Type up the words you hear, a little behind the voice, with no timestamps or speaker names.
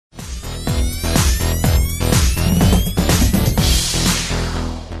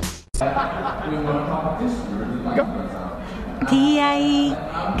Go. Ti ai,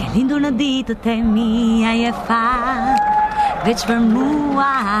 ke lindur në ditët e mia e fa, veç për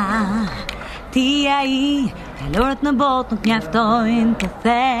mua. Ti ai, kalorët në botë nuk mjaftojnë të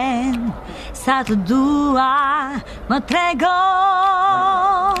them, sa të dua më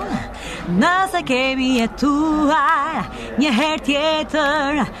tregon. Nëse kemi jetuar një herë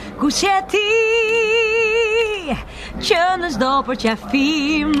tjetër, kush e ti, që në çdo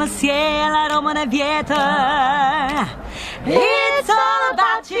përqafim më sjell aromën e vjetër. It's all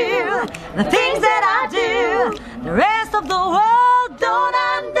about you, the things that I do. The rest of the world don't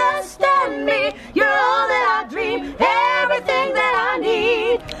understand me. You're all that I dream, everything that I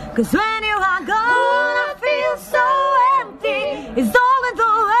need. 'Cause when you are gone, I feel so empty. It's all in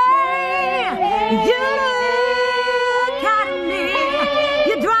the way you look at me.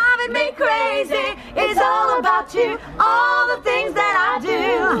 You're driving me crazy. It's all about you, all the things that I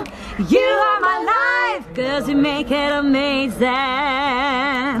do. You are my life, 'cause you make it amazing.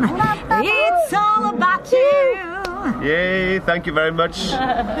 It's all about you. Yay, thank you very much.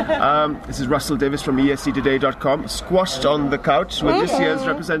 This is Russell Davies from Esctoday.com, squashed on the couch with this year's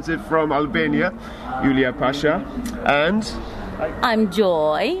representative from Albania, Juliana Pasha. And I'm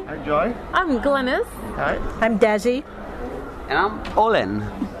Joy. I'm Joy. I'm Glenys. Hi. I'm Dezy. And I'm Olen.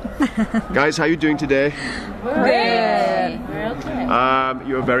 Guys, how are you doing today? Good.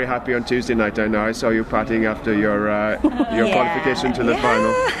 You were very happy on Tuesday night, I know. I saw you partying after your qualification to the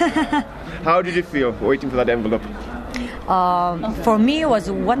final. How did you feel waiting for that envelope? For me, it was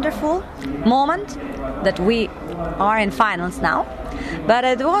a wonderful moment that we are in finals now. But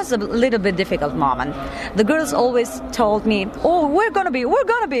it was a little bit difficult moment. The girls always told me, "Oh, we're gonna be."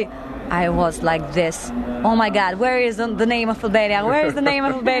 I was like this. Oh my God, where is the name of Albania? Where is the name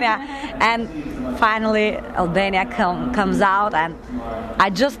of Albania? And finally, Albania comes out, and I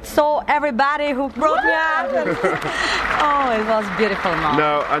just saw everybody who brought me up. Oh, it was a beautiful moment.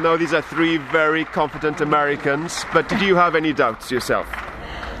 Now, I know these are three very confident Americans, but did you have any doubts yourself?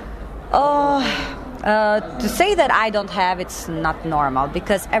 To say that I don't have, it's not normal,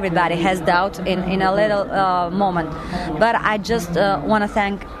 because everybody has doubt in a little moment. But I just want to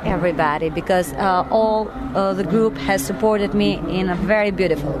thank everybody, because all the group has supported me in a very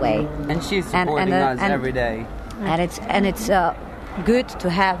beautiful way. And she's supporting us every day. And it's good to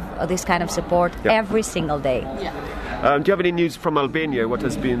have this kind of support every single day. Do you have any news from Albania? What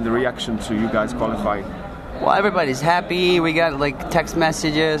has been the reaction to you guys qualifying? Well, everybody's happy. We got like text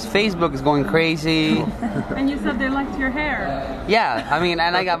messages. Facebook is going crazy. And you said they liked your hair. Yeah, I mean,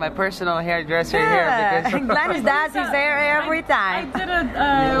 and I got my personal hairdresser here because Glenys does his hair every time. I did a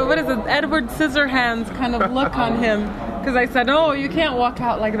Edward Scissorhands kind of look on him, because I said, "Oh, you can't walk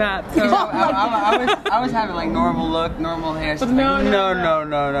out like that." So I was having like normal look, normal hair. She's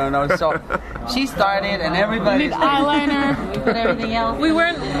No. So she started, and everybody eyeliner. We put everything else. We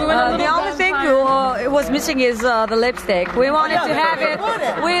went The only thing it was missing is the lipstick. We wanted to have it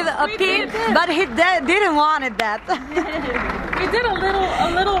with a pink, but he didn't want it that. We did a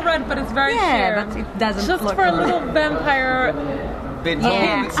little red, but it's very sheer. But it doesn't Just look for a little vampire.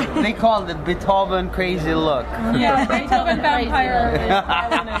 Beethoven. They call it Beethoven crazy look. Yeah, Beethoven vampire.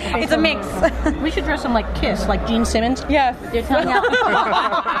 It's a mix. We should dress him like Kiss, like Gene Simmons. Yes. They're telling out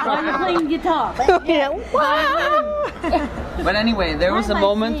while you're playing guitar. But anyway, there was a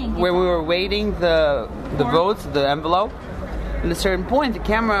moment where we were waiting the votes, the envelope. At a certain point, the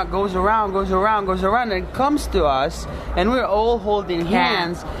camera goes around, and it comes to us, and we're all holding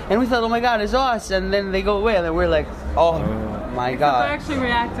hands, and we thought, oh my God, it's us, and then they go away, and then we're like, oh my I God. actually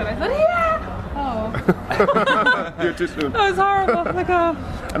reacted. I said, "Yeah." Oh. You're too soon. That was horrible. Like,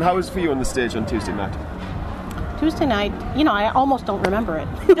 And how was it for you on the stage on Tuesday night? Tuesday night, I almost don't remember it.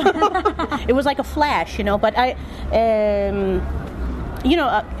 It was like a flash, but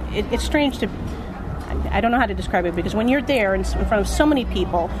it's strange to, I don't know how to describe it, because when you're there in front of so many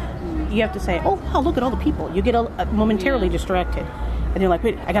people, you have to say, oh, wow, look at all the people. You get momentarily distracted. And you're like,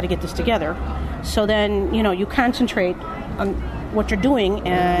 wait, I got to get this together. So then, you concentrate on what you're doing,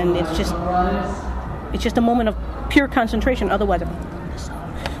 and it's just a moment of pure concentration. Otherwise,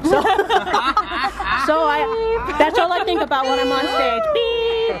 that's all I think about when I'm on stage.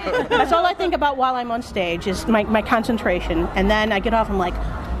 Beep. That's all I think about while I'm on stage is my concentration. And then I get off, I'm like,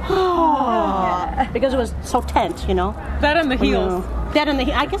 oh, because it was so tense, that and the heels. That and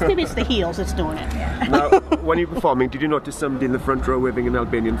I guess maybe it's the heels that's doing it. Now, when you're performing, did you notice somebody in the front row waving an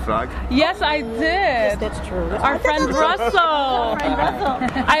Albanian flag? Yes, I did. Yes, that's true. Our friend Russell.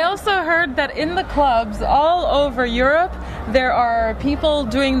 I also heard that in the clubs all over Europe, there are people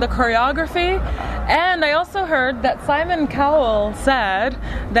doing the choreography. And I also heard that Simon Cowell said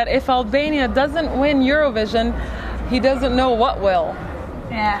that if Albania doesn't win Eurovision, he doesn't know what will.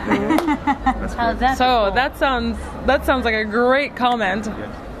 Yeah. How's that? So that sounds like a great comment.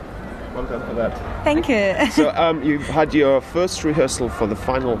 Well done for that. Thank you. So you've had your first rehearsal for the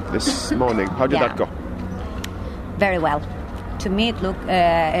final this morning. How did that go? Very well. To me, it looked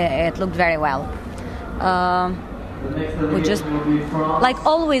very well. We just like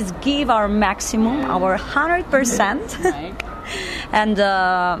always give our maximum, our 100%. And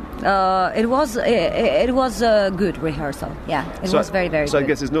it was a good rehearsal. Yeah, it was very, very good. So I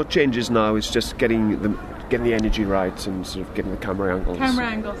guess there's no changes now. It's just getting the energy right and sort of getting the camera angles.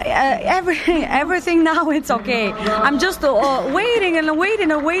 Everything now it's okay. I'm just waiting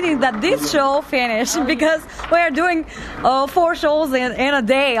that this show finish because we are doing 4 shows in a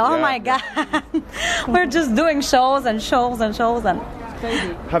day. Oh my God, we're just doing shows and shows and shows and.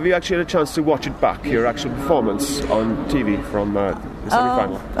 Have you actually had a chance to watch it back, your actual performance on TV from the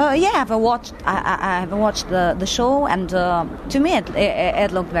semi-final? Yeah, I've watched the show, and to me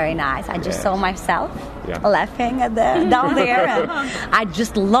it looked very nice. I just saw myself laughing down there, and I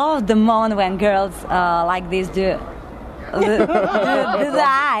just love the moment when girls like this do the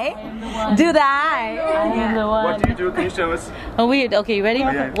eye. What do you do? Can you show us? Oh, weird. Okay, you ready?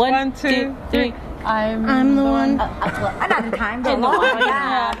 Yeah. 1, 2, 3. I'm the one. Another time.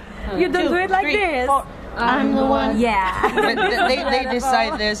 You don't do it like 3, this. 4. I'm the one. Yeah. They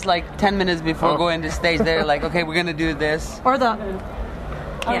decide this like 10 minutes before going to stage. They're like, okay, we're gonna do this. Or the.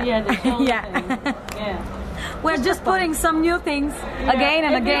 Oh yeah, the shoulder Yeah. thing. Yeah. We're just putting some new things again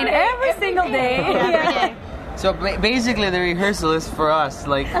and again every single day. Yeah. So basically, the rehearsal is for us,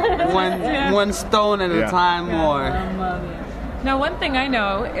 like one stone at a time, or. Now, one thing I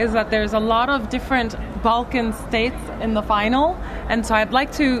know is that there's a lot of different Balkan states in the final, and so I'd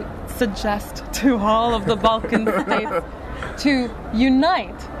like to suggest to all of the Balkan states to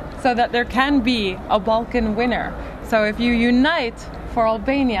unite so that there can be a Balkan winner. So if you unite for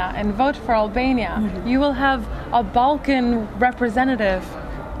Albania and vote for Albania, you will have a Balkan representative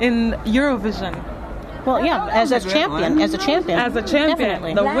in Eurovision. Well, yeah, as a champion,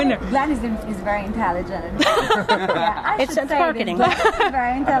 definitely. The winner. Glenys is very intelligent. It's marketing. Glenys is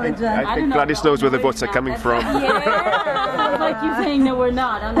very intelligent. I think Gladys knows where the votes are coming from. Sounds like you saying that we're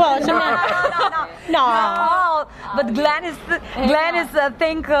not. Well, it's No, but Glenys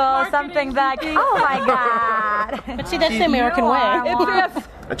think something like, oh my God. But see, that's the American way. Yes.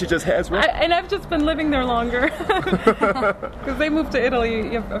 And she just has one. And I've just been living there longer because they moved to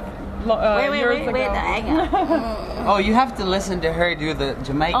Italy years ago. Oh, you have to listen to her do the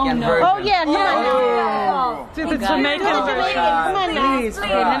Jamaican version. Oh yeah, no. Do the Jamaican version. Come on, Please,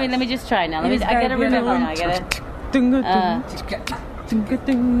 Okay, let me just try now. I gotta remember now. I gotta.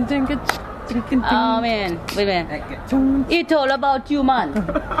 Oh man, wait a minute. It's all about you, man.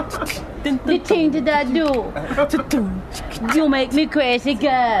 The things that I do. You make me crazy,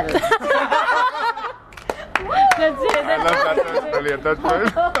 girl. That's it. I love that. That's brilliant. That's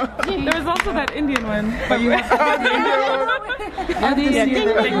brilliant. There was also that Indian one. But you have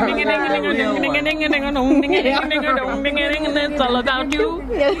it's all about you. You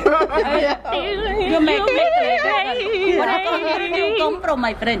make me crazy. What I come here to come from,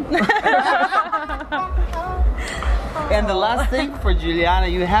 my friend. And the last thing for Juliana,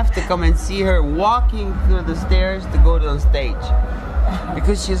 you have to come and see her walking through the stairs to go to the stage.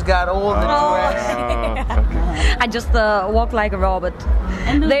 Because she's got all the dress. I just walk like a robot.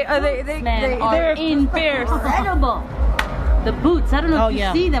 And they're incredible. The boots, I don't know if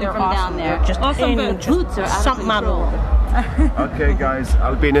you see them they're from awesome. down there. They're just Awesome The boots. boots are something out of the world. Okay, guys,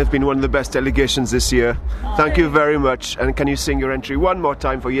 Albania has been one of the best delegations this year. Thank you very much. And can you sing your entry one more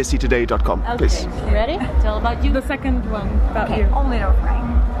time for esctoday.com, please? Okay, ready? It's all about you. The second one about you. Only the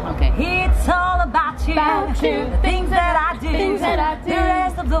refrain. Okay. It's all about you, the things that I do. The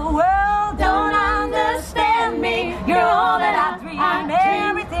rest of the world don't understand me. You're all that I dream,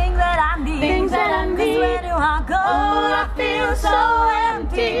 everything that I need. 'Cause when you are gone, I feel so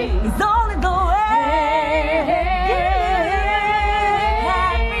empty. It's only the way.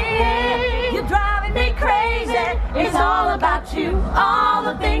 You're driving me crazy. It's all about you, all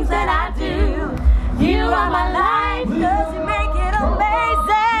the things that I do. You are my life, 'cause you make it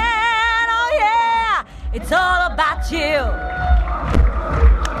amazing. Oh yeah, it's all about you.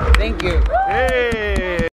 Thank you.